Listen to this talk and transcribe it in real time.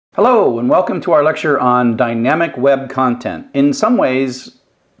Hello and welcome to our lecture on dynamic web content. In some ways,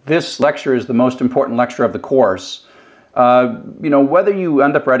 this lecture is the most important lecture of the course. Whether you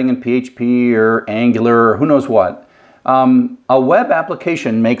end up writing in PHP or Angular or who knows what, a web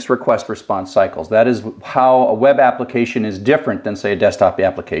application makes request-response cycles. That is how a web application is different than, say, a desktop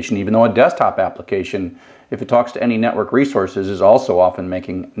application, even though a desktop application, if it talks to any network resources, is also often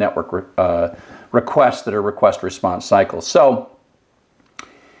making network requests that are request-response cycles. So,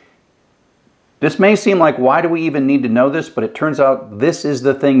 this may seem like, why do we even need to know this? But it turns out this is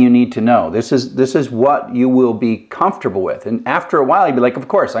the thing you need to know. This is what you will be comfortable with. And after a while, you'll be like, of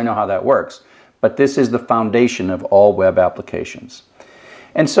course, I know how that works. But this is the foundation of all web applications.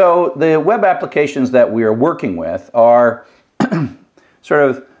 And so the web applications that we are working with are sort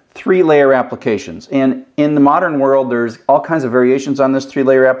of three-layer applications. And in the modern world, there's all kinds of variations on this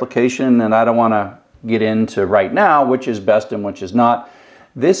three-layer application, and I don't want to get into right now which is best and which is not.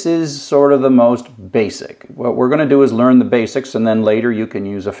 This is sort of the most basic. What we're going to do is learn the basics, and then later you can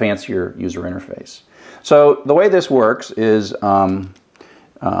use a fancier user interface. So the way this works is,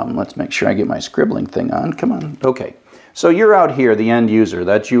 let's make sure I get my scribbling thing on. Come on. Okay. So you're out here, the end user.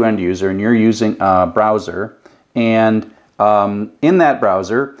 That's you, end user, and you're using a browser. And in that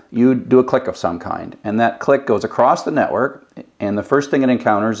browser, you do a click of some kind. And that click goes across the network, and the first thing it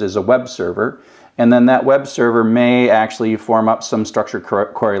encounters is a web server. And then that web server may actually form up some structured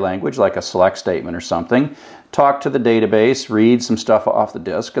query language, like a select statement or something, talk to the database, read some stuff off the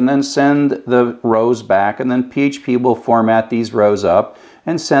disk, and then send the rows back, and then PHP will format these rows up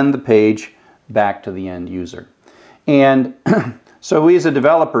and send the page back to the end user. And so we as a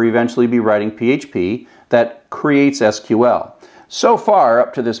developer eventually be writing PHP that creates SQL. So far,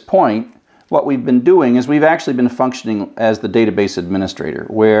 up to this point, what we've been doing is we've actually been functioning as the database administrator,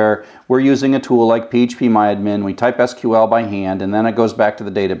 where we're using a tool like phpMyAdmin. We type SQL by hand, and then it goes back to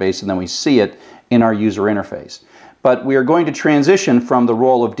the database, and then we see it in our user interface. But we are going to transition from the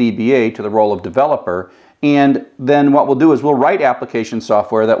role of DBA to the role of developer, and then what we'll do is we'll write application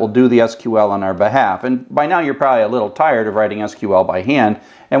software that will do the SQL on our behalf. And by now you're probably a little tired of writing SQL by hand,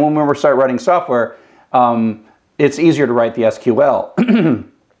 and when we start writing software, it's easier to write the SQL.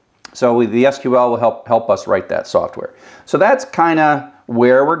 So the SQL will help us write that software. So that's kind of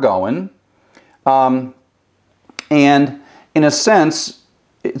where we're going. And in a sense,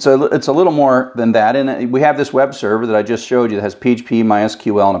 it's a little more than that. And we have this web server that I just showed you that has PHP,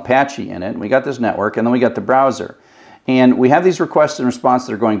 MySQL, and Apache in it. We got this network, and then we got the browser. And we have these requests and responses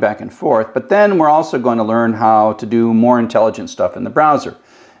that are going back and forth. But then we're also going to learn how to do more intelligent stuff in the browser.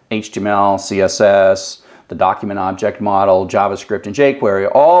 HTML, CSS, the document object model, JavaScript, and jQuery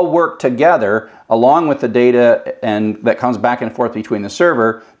all work together along with the data that comes back and forth between the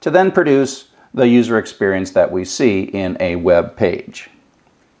server to then produce the user experience that we see in a web page.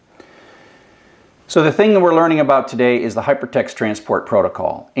 So the thing that we're learning about today is the Hypertext Transport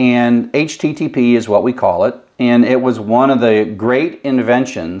Protocol, and HTTP is what we call it, and it was one of the great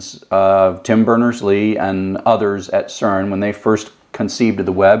inventions of Tim Berners-Lee and others at CERN when they first conceived of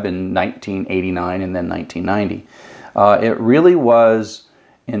the web in 1989 and then 1990. It really was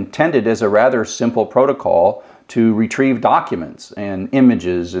intended as a rather simple protocol to retrieve documents and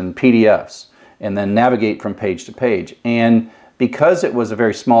images and PDFs and then navigate from page to page. And because it was a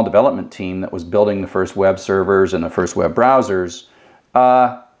very small development team that was building the first web servers and the first web browsers,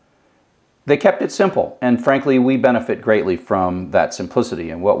 they kept it simple. And frankly, we benefit greatly from that simplicity.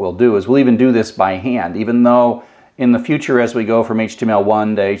 And what we'll do is we'll even do this by hand, even though in the future, as we go from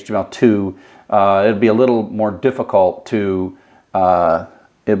HTML1 to HTML2, it'll be a little more difficult to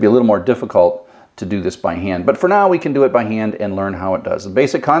do this by hand. But for now, we can do it by hand and learn how it does. The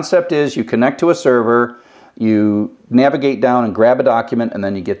basic concept is you connect to a server, you navigate down and grab a document, and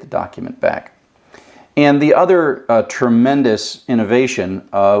then you get the document back. And the other tremendous innovation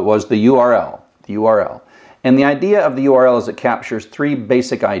was the URL. And the idea of the URL is it captures three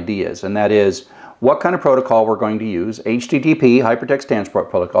basic ideas, and that is what kind of protocol we're going to use, HTTP, Hypertext Transport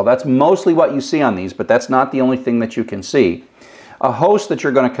Protocol. That's mostly what you see on these, but that's not the only thing that you can see. A host that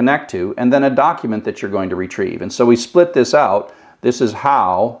you're going to connect to, and then a document that you're going to retrieve. And so we split this out. This is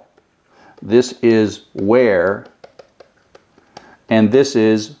how, this is where, and this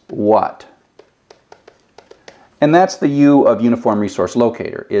is what. And that's the U of Uniform Resource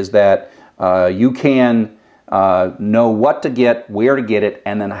Locator, is that you can know what to get, where to get it,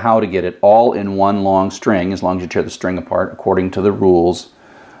 and then how to get it, all in one long string, as long as you tear the string apart according to the rules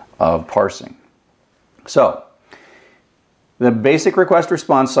of parsing. So, the basic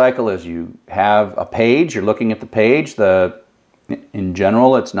request-response cycle is you have a page, you're looking at the page, in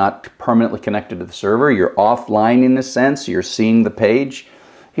general it's not permanently connected to the server, you're offline in a sense, you're seeing the page,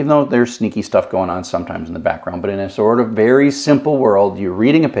 even though there's sneaky stuff going on sometimes in the background. But in a sort of very simple world, you're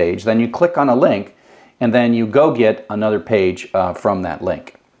reading a page, then you click on a link, and then you go get another page from that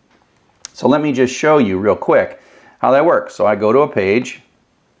link. So let me just show you real quick how that works. So I go to a page,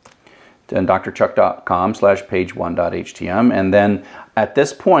 drchuck.com/page1.htm, and then at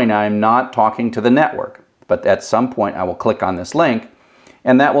this point I'm not talking to the network, but at some point I will click on this link,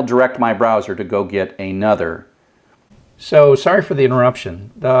 and that will direct my browser to go get another. So sorry for the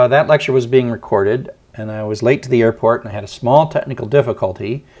interruption. That lecture was being recorded, and I was late to the airport, and I had a small technical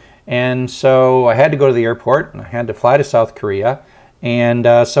difficulty, and so I had to go to the airport, and I had to fly to South Korea, and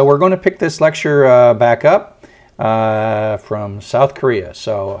so we're going to pick this lecture back up from South Korea.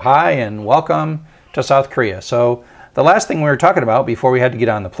 So hi and welcome to South Korea. So the last thing we were talking about before we had to get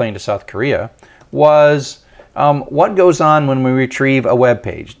on the plane to South Korea was what goes on when we retrieve a web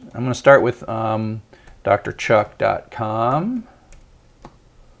page. I'm going to start with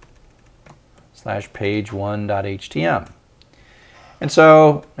drchuck.com/page1.htm. And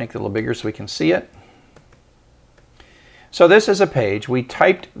so make it a little bigger so we can see it. So this is a page. We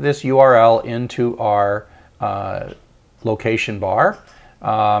typed this URL into our location bar,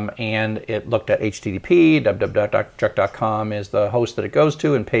 and it looked at HTTP, www.drchuck.com is the host that it goes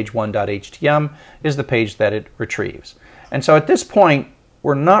to, and page1.htm is the page that it retrieves. And so at this point,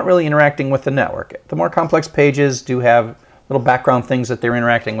 we're not really interacting with the network. The more complex pages do have little background things that they're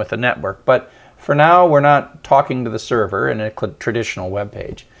interacting with the network, but for now, we're not talking to the server in a traditional web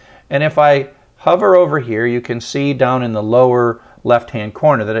page. And if I hover over here, you can see down in the lower left-hand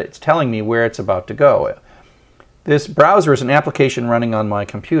corner that it's telling me where it's about to go. This browser is an application running on my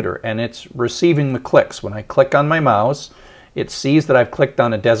computer, and it's receiving the clicks. When I click on my mouse, it sees that I've clicked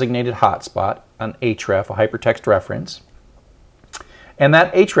on a designated hotspot, an href, a hypertext reference, and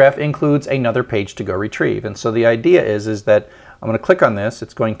that href includes another page to go retrieve. And so the idea is that I'm going to click on this,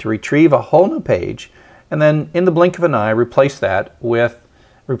 it's going to retrieve a whole new page, and then in the blink of an eye replace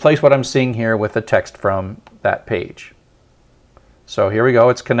what I'm seeing here with the text from that page. So here we go,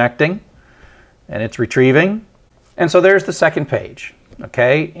 it's connecting and it's retrieving. And so there's the second page,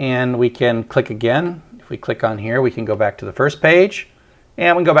 okay? And we can click again. If we click on here, we can go back to the first page,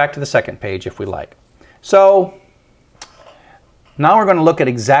 and we can go back to the second page if we like. So now we're going to look at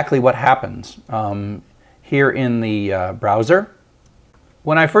exactly what happens here in the browser.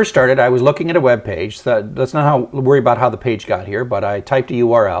 When I first started, I was looking at a web page. That's not worry about how the page got here, but I typed a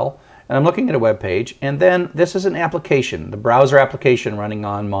URL, and I'm looking at a web page, and then this is an application, the browser application running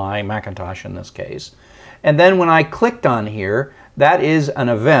on my Macintosh in this case. And then when I clicked on here, that is an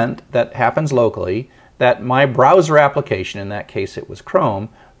event that happens locally that my browser application, in that case it was Chrome,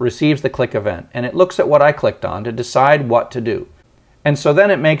 receives the click event. And it looks at what I clicked on to decide what to do. And so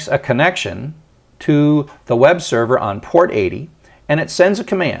then it makes a connection to the web server on port 80, and it sends a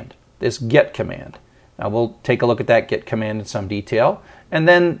command, this get command. Now we'll take a look at that get command in some detail. And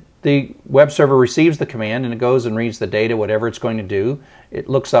then the web server receives the command, and it goes and reads the data, whatever it's going to do. It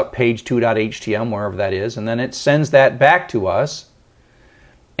looks up page2.htm, wherever that is, and then it sends that back to us.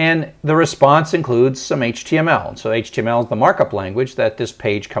 And the response includes some HTML. So HTML is the markup language that this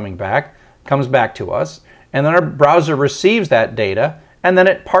page comes back to us. And then our browser receives that data, and then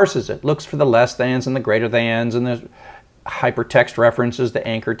it parses it, looks for the less thans and the greater thans and the hypertext references, the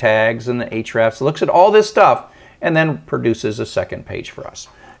anchor tags and the hrefs. It looks at all this stuff and then produces a second page for us.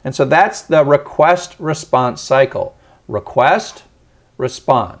 And so that's the request response cycle. Request,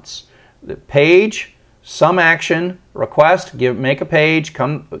 response. The page, some action, request, make a page,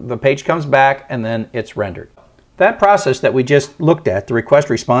 the page comes back, and then it's rendered. That process that we just looked at, the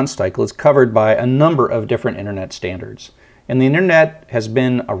request response cycle, is covered by a number of different internet standards. And the internet has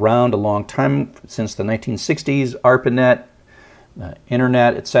been around a long time, since the 1960s, ARPANET,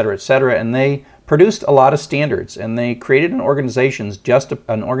 internet, etc., and they produced a lot of standards, and they created an organization just to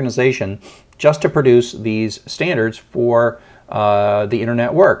produce these standards for the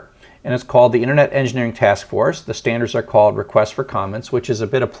internet work. And it's called the Internet Engineering Task Force. The standards are called Requests for Comments, which is a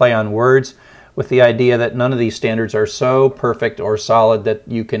bit of play on words with the idea that none of these standards are so perfect or solid that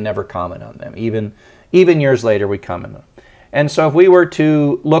you can never comment on them. Even years later, we comment on them. And so if we were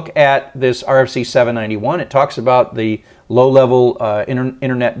to look at this RFC 791, it talks about the low-level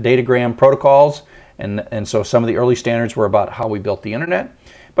internet datagram protocols, and so some of the early standards were about how we built the internet.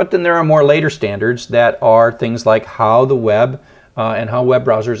 But then there are more later standards that are things like how the web and how web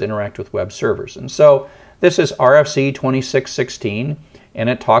browsers interact with web servers. And so this is RFC 2616, and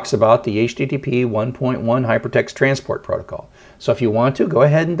it talks about the HTTP 1.1 Hypertext Transport Protocol. So if you want to, go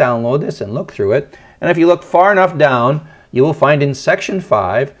ahead and download this and look through it. And if you look far enough down, you will find in Section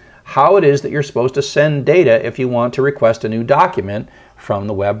 5 how it is that you're supposed to send data if you want to request a new document from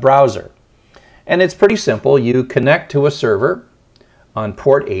the web browser. And it's pretty simple. You connect to a server on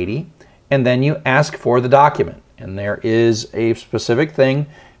port 80, and then you ask for the document. And there is a specific thing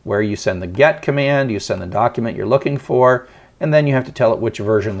where you send the get command, you send the document you're looking for, and then you have to tell it which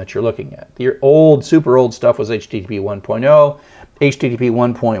version that you're looking at. Your old, super old stuff was HTTP 1.0. HTTP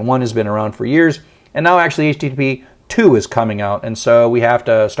 1.1 has been around for years, and now actually HTTP 2 is coming out, and so we have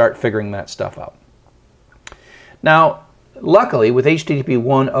to start figuring that stuff out. Now, luckily, with HTTP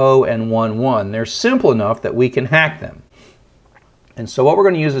 1.0 and 1.1, they're simple enough that we can hack them. And so what we're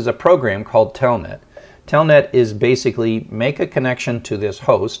going to use is a program called Telnet. Telnet is basically make a connection to this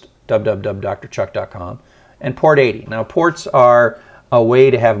host, www.drchuck.com, and port 80. Now, ports are a way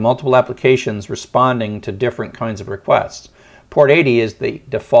to have multiple applications responding to different kinds of requests. Port 80 is the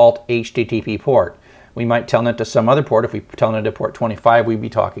default HTTP port. We might telnet to some other port. If we telnet to port 25, we'd be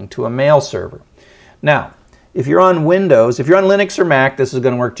talking to a mail server. Now, if you're on Windows, if you're on Linux or Mac, this is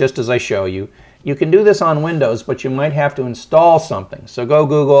going to work just as I show you. You can do this on Windows, but you might have to install something. So go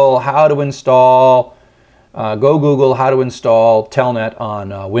Google how to install Telnet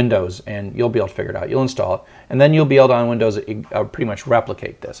on Windows, and you'll be able to figure it out. You'll install it, and then you'll be able to, on Windows, pretty much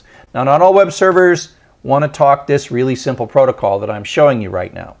replicate this. Now, not all web servers want to talk this really simple protocol that I'm showing you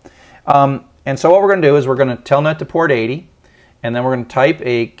right now. And so what we're going to do is we're going to telnet to port 80, and then we're going to type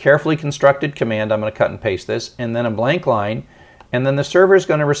a carefully constructed command. I'm going to cut and paste this, and then a blank line, and then the server is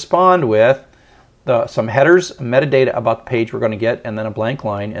going to respond with some headers, metadata about the page we're going to get, and then a blank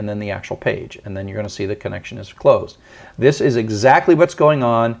line, and then the actual page. And then you're going to see the connection is closed. This is exactly what's going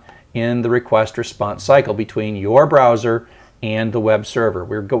on in the request response cycle between your browser and the web server.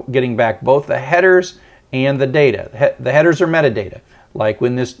 We're getting back both the headers and the data. The headers are metadata, like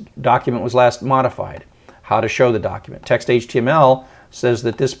when this document was last modified, how to show the document. Text HTML says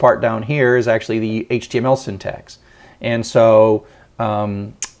that this part down here is actually the HTML syntax. And so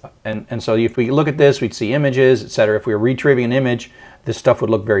so if we look at this, we'd see images, etc. If we were retrieving an image, this stuff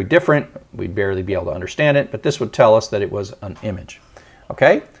would look very different. We'd barely be able to understand it, but this would tell us that it was an image.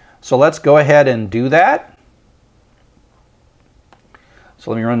 Okay, so let's go ahead and do that.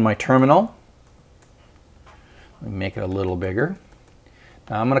 So let me run my terminal. Let me make it a little bigger.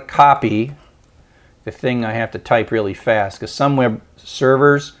 Now I'm going to copy the thing I have to type really fast, because some web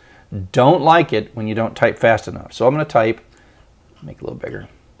servers don't like it when you don't type fast enough. So I'm going to type, make it a little bigger,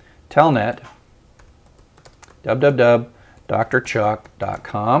 telnet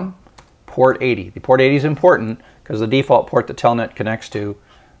www.drchuck.com port 80. The port 80 is important because the default port that telnet connects to,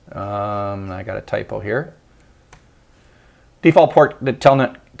 I got a typo here. Default port that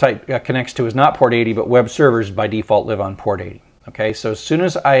telnet connects to is not port 80, but web servers by default live on port 80. Okay, so as soon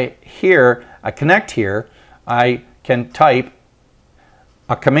as I connect here, I can type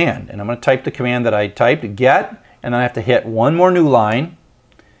a command, and I'm going to type the command that I typed, get, and then I have to hit one more new line,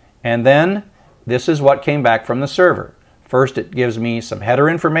 and then this is what came back from the server. First it gives me some header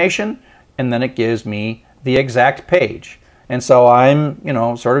information, and then it gives me the exact page. And so I'm,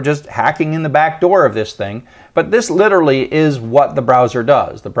 sort of just hacking in the back door of this thing, but this literally is what the browser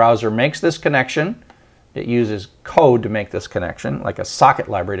does. The browser makes this connection. It uses code to make this connection, like a socket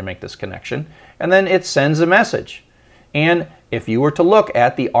library to make this connection, and then it sends a message. And if you were to look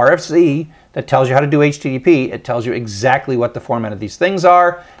at the RFC that tells you how to do HTTP, it tells you exactly what the format of these things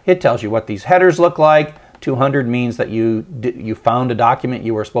are. It tells you what these headers look like. 200 means that you found a document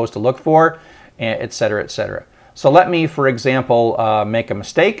you were supposed to look for, etc., etc. So let me, for example, make a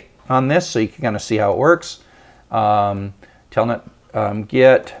mistake on this so you can kind of see how it works. Telnet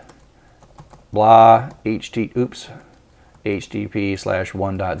get blah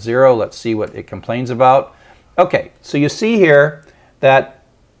HTTP/1.0. Let's see what it complains about. Okay, so you see here that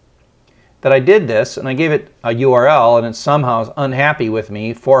I did this, and I gave it a URL, and it's somehow unhappy with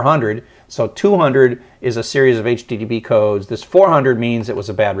me, 400. So 200 is a series of HTTP codes. This 400 means it was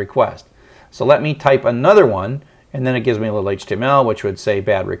a bad request. So let me type another one, and then it gives me a little HTML, which would say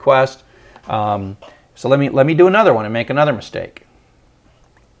bad request. So let me do another one and make another mistake.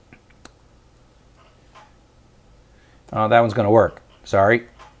 That one's going to work. Sorry.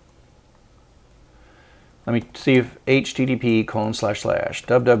 Let me see if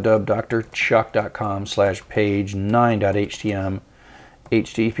http://www.drchuck.com/page9.htm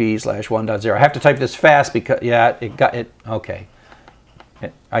http/1.0. I have to type this fast because, okay.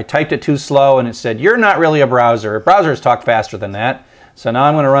 I typed it too slow and it said, you're not really a browser. Browsers talk faster than that. So now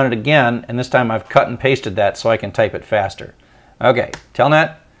I'm going to run it again, and this time I've cut and pasted that so I can type it faster. Okay,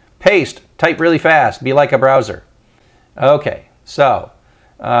 telnet, paste, type really fast, be like a browser. Okay, so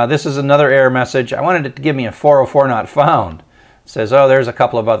this is another error message. I wanted it to give me a 404 not found. It says, oh, there's a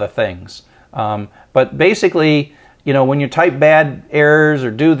couple of other things. But basically, you know, when you type bad errors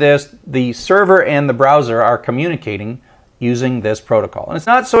or do this, the server and the browser are communicating using this protocol. And it's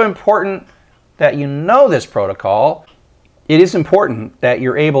not so important that you know this protocol. It is important that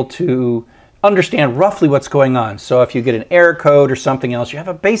you're able to understand roughly what's going on. So if you get an error code or something else, you have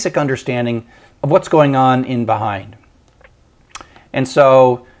a basic understanding of what's going on in behind. And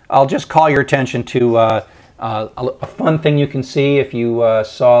so I'll just call your attention to a fun thing you can see if you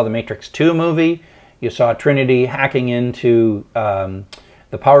saw the Matrix 2 movie. You saw Trinity hacking into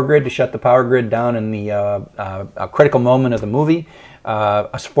the power grid to shut the power grid down in the a critical moment of the movie.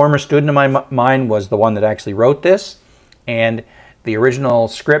 A former student of mine was the one that actually wrote this, and the original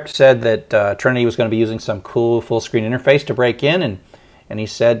script said that Trinity was going to be using some cool full-screen interface to break in, and he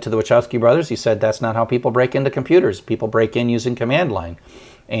said to the Wachowski brothers, he said, that's not how people break into computers. People break in using command line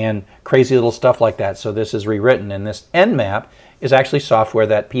and crazy little stuff like that. So this is rewritten, and this Nmap is actually software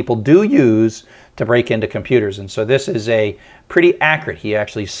that people do use to break into computers. And so this is a pretty accurate. He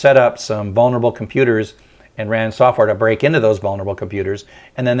actually set up some vulnerable computers and ran software to break into those vulnerable computers,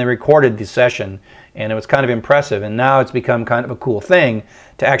 and then they recorded the session, and it was kind of impressive. And now it's become kind of a cool thing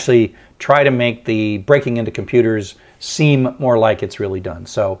to actually try to make the breaking into computers seem more like it's really done.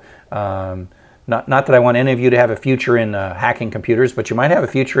 So not that I want any of you to have a future in hacking computers, but you might have a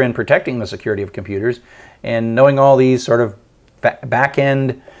future in protecting the security of computers, and knowing all these sort of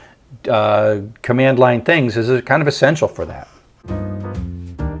back-end command line things is kind of essential for that.